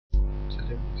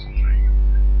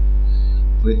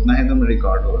तो इतना ही तुम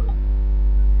रिकॉर्ड हो।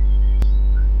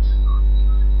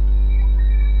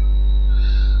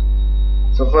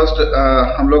 सो फर्स्ट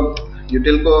हम लोग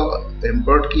यूटिल को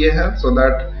इंपोर्ट किए हैं so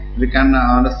that we can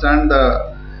understand the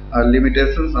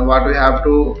limitations of what we have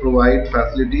to provide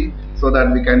facility so that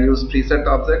we can use TreeSet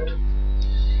object.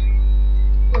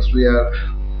 First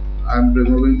I'm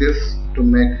removing this to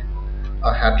make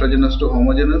a heterogeneous to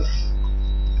homogeneous,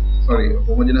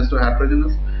 homogeneous to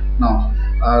heterogeneous. Now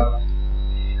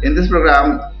in this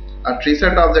program a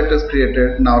TreeSet object is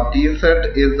created. Now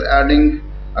TreeSet is adding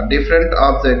a different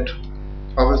object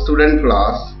of a student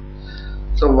class.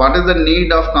 So what is the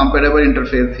need of comparable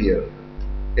interface here?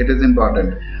 It is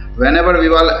important. Whenever we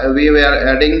were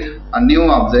adding a new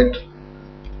object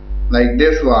like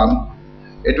this one,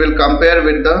 it will compare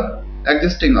with the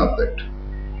existing object.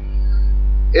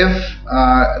 If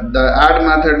the add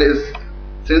method is,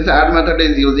 since add method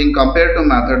is using compare to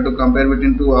method to compare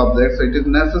between two objects, so it is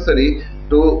necessary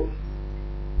to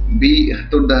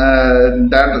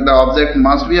that the object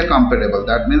must be a comparable.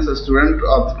 That means a student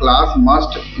of class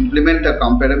must implement a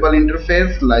comparable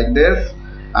interface like this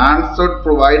and should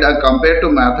provide a compare to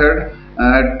method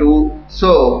to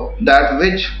show that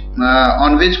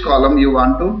on which column you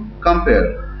want to compare.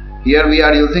 Here we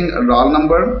are using a roll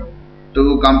number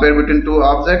to compare between two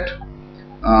objects.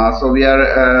 So we are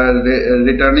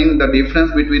returning the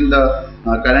difference between the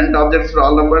current object's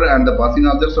roll number and the passing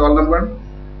object's roll number.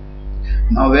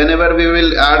 Now whenever we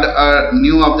will add a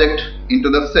new object into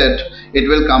the set, it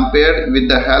will compare with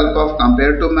the help of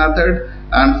compare to method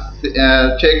and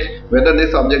check whether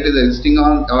this object is existing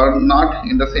or not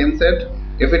in the same set.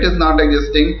 If it is not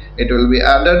existing, it will be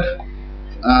added.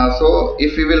 So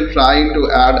if we will try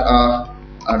to add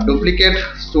a duplicate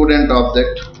student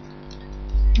object,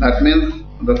 that means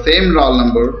the same roll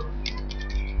number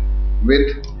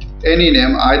with any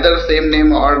name, either same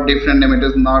name or different name, it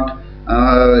is not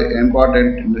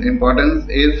important. Importance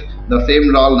is the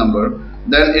same roll number.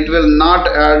 Then it will not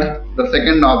add the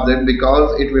second object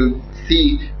because it will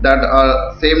see that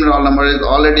same roll number is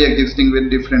already existing with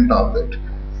different object.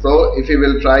 So if we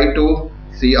will try to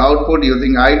see output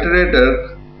using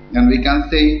iterator, and we can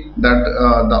see that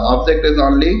the object is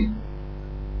only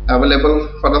available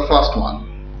for the first one,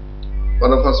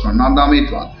 not the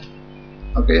omit one.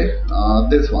 Okay,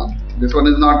 this one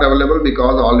is not available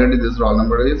because already this roll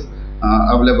number is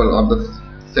available on the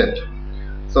set.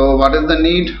 So what is the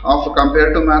need of a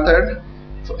compare to method?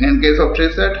 In case of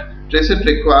TreeSet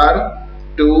require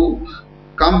to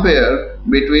compare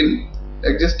between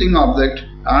existing object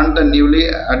and the newly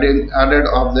added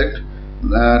object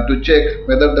to check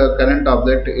whether the current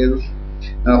object is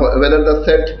whether the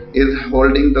set is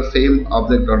holding the same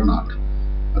object or not.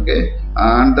 Okay,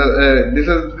 and this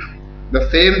is the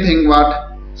same thing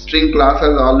what string class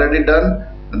has already done.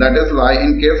 That is why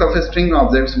in case of string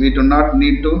objects we do not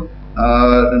need to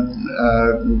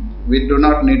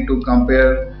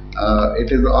compare.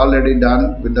 It is already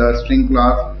done with the string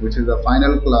class, which is the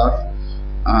final class.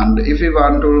 And if we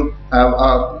want to have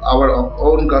our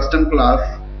own custom class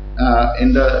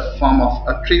in the form of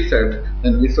a TreeSet,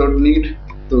 then we should need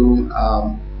to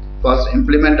first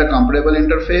implement a comparable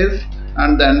interface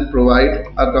and then provide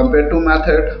a compare to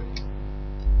method.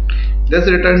 This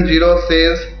return 0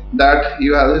 says that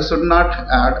you should not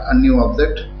add a new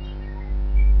object.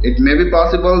 It may be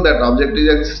possible that object is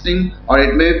existing, or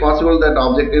it may be possible that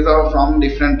object is from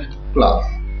different class.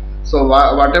 So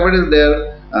whatever is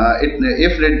there,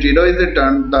 if 0 is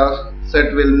returned, the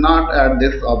set will not add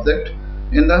this object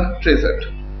in the TreeSet.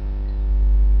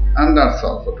 And that's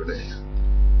all for today.